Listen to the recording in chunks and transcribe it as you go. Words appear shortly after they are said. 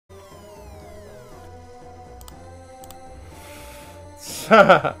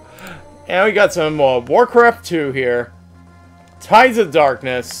And we got some Warcraft 2 here. Tides of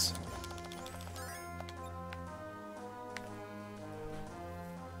Darkness.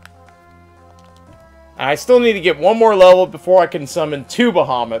 I still need to get one more level before I can summon 2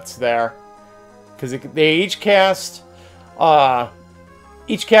 Bahamut's there. Because they each cast costs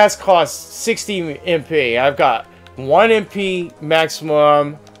 60 MP. I've got 1 MP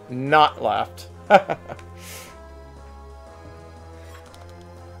maximum not left.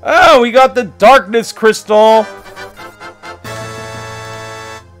 Oh, we got the Darkness Crystal.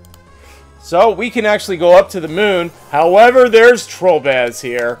 So we can actually go up to the moon. However, there's Trollbez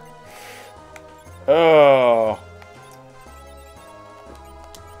here. Oh.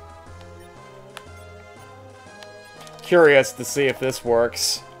 Curious to see if this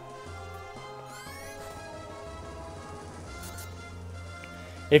works.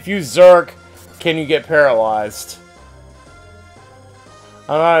 If you Zerk, can you get paralyzed?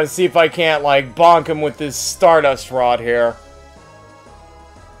 I'm gonna see if I can't, like, bonk him with this Stardust Rod here.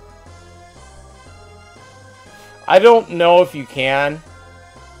 I don't know if you can.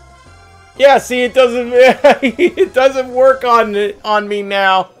 Yeah, see, it doesn't. It doesn't work on me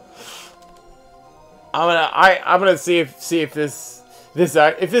now. I'm gonna see if this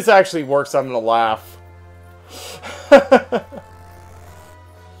actually works. I'm gonna laugh.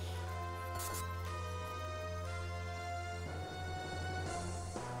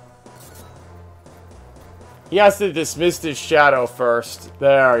 He has to dismiss his shadow first.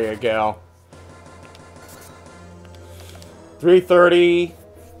 There you go. 330.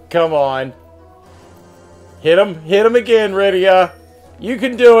 Come on. Hit him. Hit him again, Rydia. You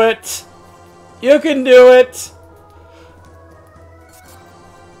can do it. You can do it.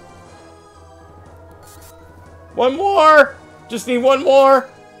 One more. Just need one more.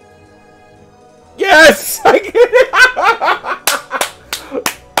 Yes! I get it.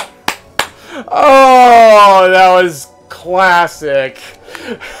 Oh, that was classic.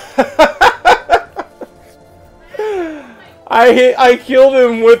 I killed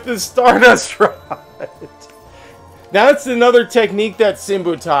him with the Stardust Rod. That's another technique that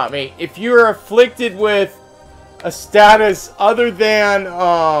Simbu taught me. If you're afflicted with a status other than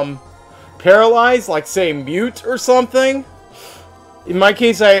paralyzed, like say mute or something. In my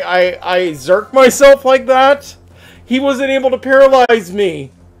case, I zerked myself like that. He wasn't able to paralyze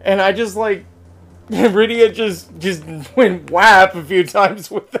me. And I just like, Rydia just went whap a few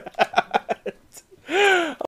times with that.